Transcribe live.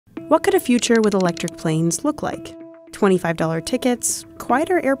What could a future with electric planes look like? $25 tickets,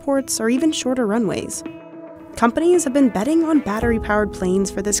 quieter airports, or even shorter runways? Companies have been betting on battery-powered planes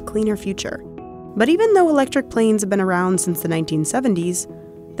for this cleaner future. But even though electric planes have been around since the 1970s,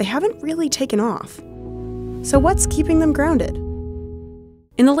 they haven't really taken off. So what's keeping them grounded?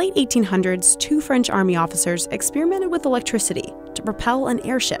 In the late 1800s, two French army officers experimented with electricity to propel an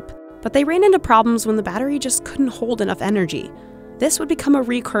airship, but they ran into problems when the battery just couldn't hold enough energy. This would become a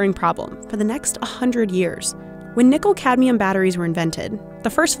recurring problem for the next 100 years. When nickel-cadmium batteries were invented, the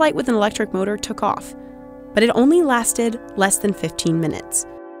first flight with an electric motor took off, but it only lasted less than 15 minutes.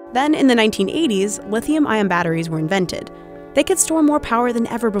 Then, in the 1980s, lithium-ion batteries were invented. They could store more power than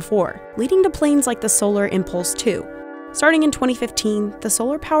ever before, leading to planes like the Solar Impulse 2. Starting in 2015, the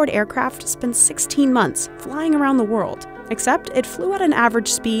solar-powered aircraft spent 16 months flying around the world, except it flew at an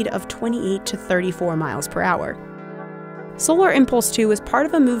average speed of 28 to 34 miles per hour. Solar Impulse 2 is part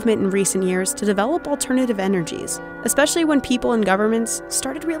of a movement in recent years to develop alternative energies, especially when people and governments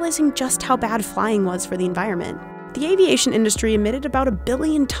started realizing just how bad flying was for the environment. The aviation industry emitted about 1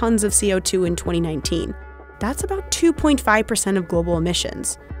 billion tons of CO2 in 2019. That's about 2.5% of global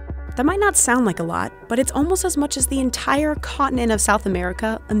emissions. That might not sound like a lot, but it's almost as much as the entire continent of South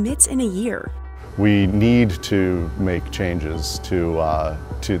America emits in a year. We need to make changes to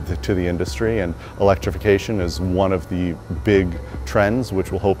the industry, and electrification is one of the big trends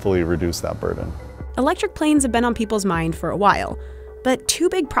which will hopefully reduce that burden. Electric planes have been on people's mind for a while, but two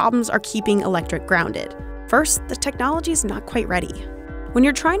big problems are keeping electric grounded. First, the technology is not quite ready. When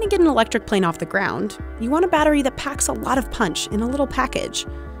you're trying to get an electric plane off the ground, you want a battery that packs a lot of punch in a little package.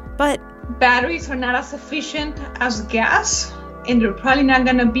 But batteries are not as efficient as gas, and they're probably not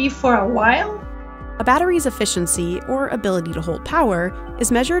going to be for a while. A battery's efficiency, or ability to hold power,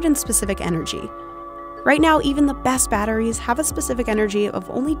 is measured in specific energy. Right now, even the best batteries have a specific energy of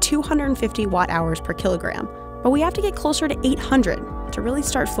only 250 watt-hours per kilogram, but we have to get closer to 800 to really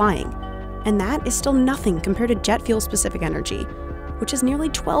start flying. And that is still nothing compared to jet fuel-specific energy, which is nearly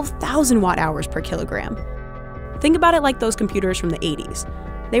 12,000 watt-hours per kilogram. Think about it like those computers from the 80s.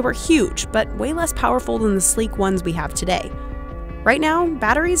 They were huge, but way less powerful than the sleek ones we have today. Right now,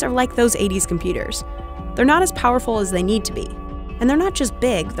 batteries are like those 80s computers. They're not as powerful as they need to be. And they're not just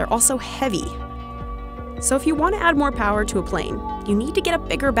big, they're also heavy. So if you want to add more power to a plane, you need to get a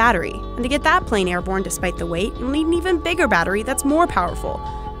bigger battery. And to get that plane airborne despite the weight, you'll need an even bigger battery that's more powerful.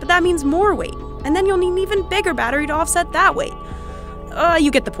 But that means more weight. And then you'll need an even bigger battery to offset that weight.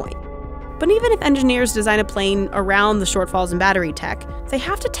 You get the point. But even if engineers design a plane around the shortfalls in battery tech, they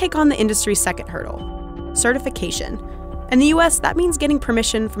have to take on the industry's second hurdle: certification. In the US, that means getting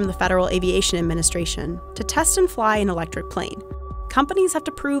permission from the Federal Aviation Administration to test and fly an electric plane. Companies have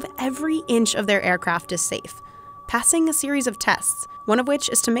to prove every inch of their aircraft is safe, passing a series of tests, one of which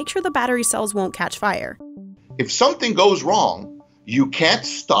is to make sure the battery cells won't catch fire. If something goes wrong, you can't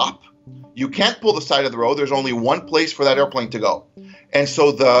stop, you can't pull the side of the road, there's only one place for that airplane to go. And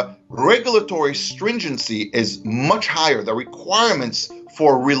so the regulatory stringency is much higher. The requirements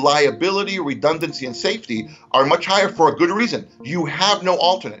for reliability, redundancy, and safety are much higher for a good reason. You have no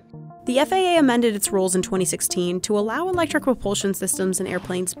alternate. The FAA amended its rules in 2016 to allow electric propulsion systems in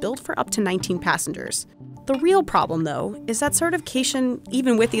airplanes built for up to 19 passengers. The real problem, though, is that certification,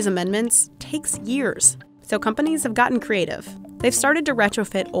 even with these amendments, takes years. So companies have gotten creative. They've started to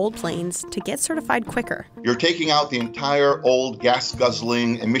retrofit old planes to get certified quicker. You're taking out the entire old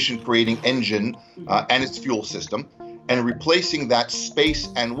gas-guzzling, emission-creating engine and its fuel system, and replacing that space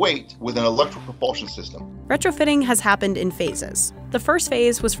and weight with an electric propulsion system. Retrofitting has happened in phases. The first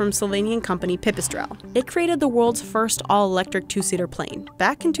phase was from Slovenian company Pipistrel. It created the world's first all-electric two-seater plane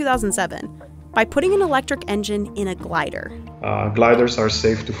back in 2007 by putting an electric engine in a glider. Gliders are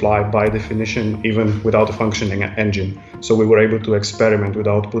safe to fly by definition, even without a functioning engine. So we were able to experiment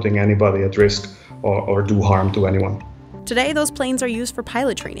without putting anybody at risk or do harm to anyone. Today, those planes are used for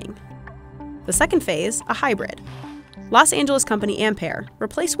pilot training. The second phase, a hybrid. Los Angeles company Ampere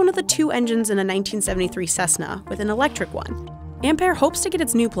replaced one of the two engines in a 1973 Cessna with an electric one. Ampere hopes to get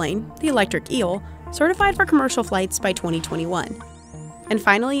its new plane, the electric Eel, certified for commercial flights by 2021. And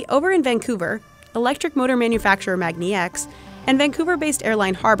finally, over in Vancouver, electric motor manufacturer magniX and Vancouver-based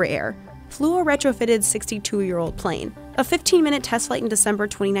airline Harbour Air flew a retrofitted 62-year-old plane. A 15-minute test flight in December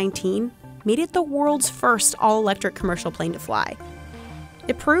 2019 made it the world's first all-electric commercial plane to fly.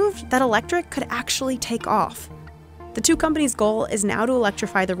 It proved that electric could actually take off. The two companies' goal is now to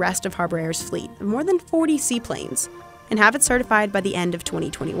electrify the rest of Harbour Air's fleet of more than 40 seaplanes and have it certified by the end of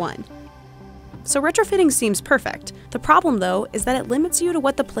 2021. So retrofitting seems perfect. The problem, though, is that it limits you to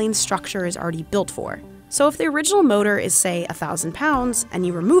what the plane's structure is already built for. So if the original motor is, say, 1,000 pounds and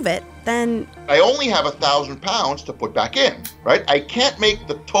you remove it, then I only have 1,000 pounds to put back in, right? I can't make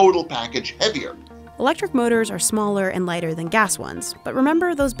the total package heavier. electric motors are smaller and lighter than gas ones. But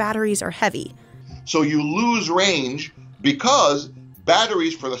remember, those batteries are heavy. So you lose range because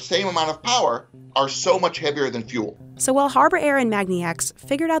batteries for the same amount of power are so much heavier than fuel. So while Harbor Air and magniX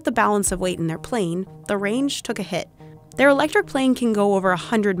figured out the balance of weight in their plane, the range took a hit. Their electric plane can go over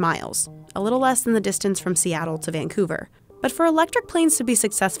 100 miles, a little less than the distance from Seattle to Vancouver. But for electric planes to be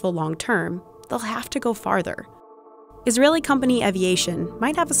successful long-term, they'll have to go farther. Israeli company Aviation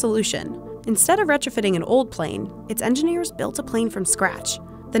might have a solution. Instead of retrofitting an old plane, its engineers built a plane from scratch.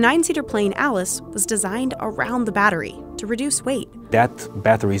 The 9-seater plane Alice was designed around the battery to reduce weight. That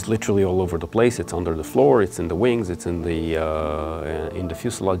battery is literally all over the place. It's under the floor, it's in the wings, it's in the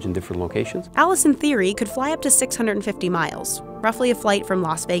fuselage in different locations. Alice, in theory, could fly up to 650 miles, roughly a flight from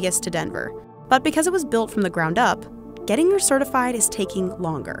Las Vegas to Denver. But because it was built from the ground up, getting her certified is taking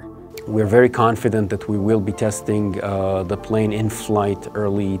longer. We're very confident that we will be testing the plane in flight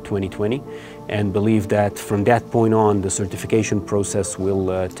early 2020 and believe that from that point on the certification process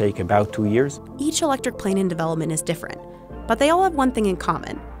will take about 2 years. Each electric plane in development is different, but they all have one thing in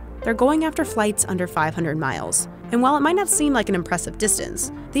common. They're going after flights under 500 miles. And while it might not seem like an impressive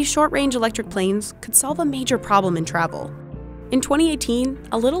distance, these short-range electric planes could solve a major problem in travel. In 2018,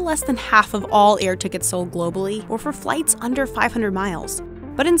 a little less than half of all air tickets sold globally were for flights under 500 miles.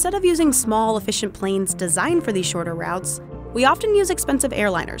 But instead of using small, efficient planes designed for these shorter routes, we often use expensive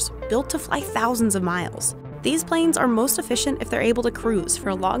airliners built to fly thousands of miles. These planes are most efficient if they're able to cruise for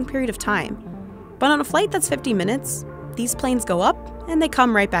a long period of time. But on a flight that's 50 minutes, these planes go up and they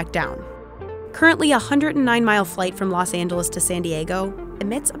come right back down. Currently, a 109-mile flight from Los Angeles to San Diego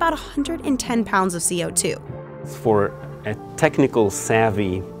emits about 110 pounds of CO2. For a technical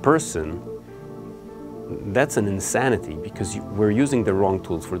savvy person, that's an insanity because we're using the wrong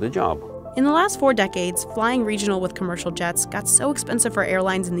tools for the job. In the last 4 decades, flying regional with commercial jets got so expensive for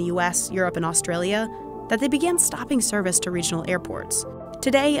airlines in the US, Europe, and Australia that they began stopping service to regional airports.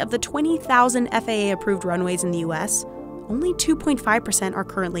 Today, of the 20,000 FAA-approved runways in the US, only 2.5% are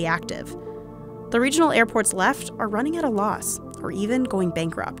currently active. The regional airports left are running at a loss, or even going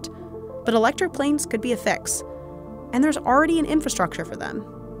bankrupt. But electric planes could be a fix, and there's already an infrastructure for them.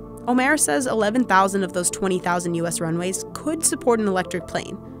 Omer says 11,000 of those 20,000 US runways could support an electric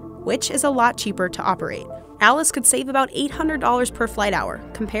plane, which is a lot cheaper to operate. Alice could save about $800 per flight hour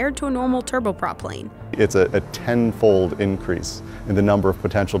compared to a normal turboprop plane. It's a tenfold increase in the number of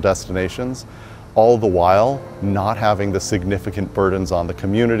potential destinations, all the while not having the significant burdens on the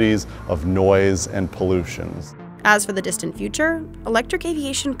communities of noise and pollution. As for the distant future, electric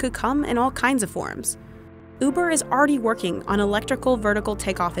aviation could come in all kinds of forms. Uber is already working on electrical vertical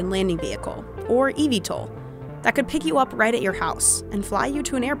takeoff and landing vehicle, or eVTOL, that could pick you up right at your house and fly you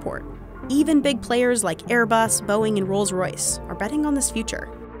to an airport. Even big players like Airbus, Boeing, and Rolls-Royce are betting on this future.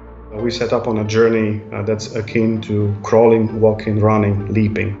 We set up on a journey that's akin to crawling, walking, running,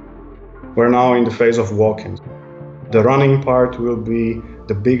 leaping. We're now in the phase of walking. The running part will be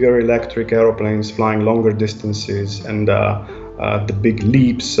the bigger electric aeroplanes flying longer distances, and the big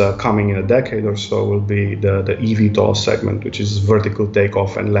leaps coming in a decade or so will be the eVTOL segment, which is vertical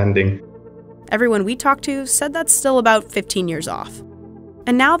takeoff and landing. Everyone we talked to said that's still about 15 years off.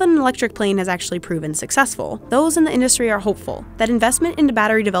 And now that an electric plane has actually proven successful, those in the industry are hopeful that investment into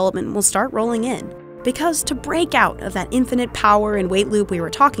battery development will start rolling in. Because to break out of that infinite power and weight loop we were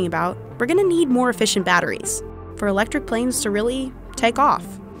talking about, we're going to need more efficient batteries for electric planes to really take off.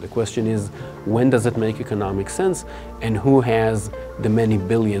 The question is, when does it make economic sense, and who has the many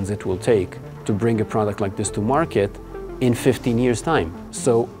billions it will take to bring a product like this to market in 15 years' time?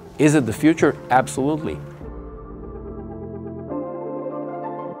 So, is it the future? Absolutely.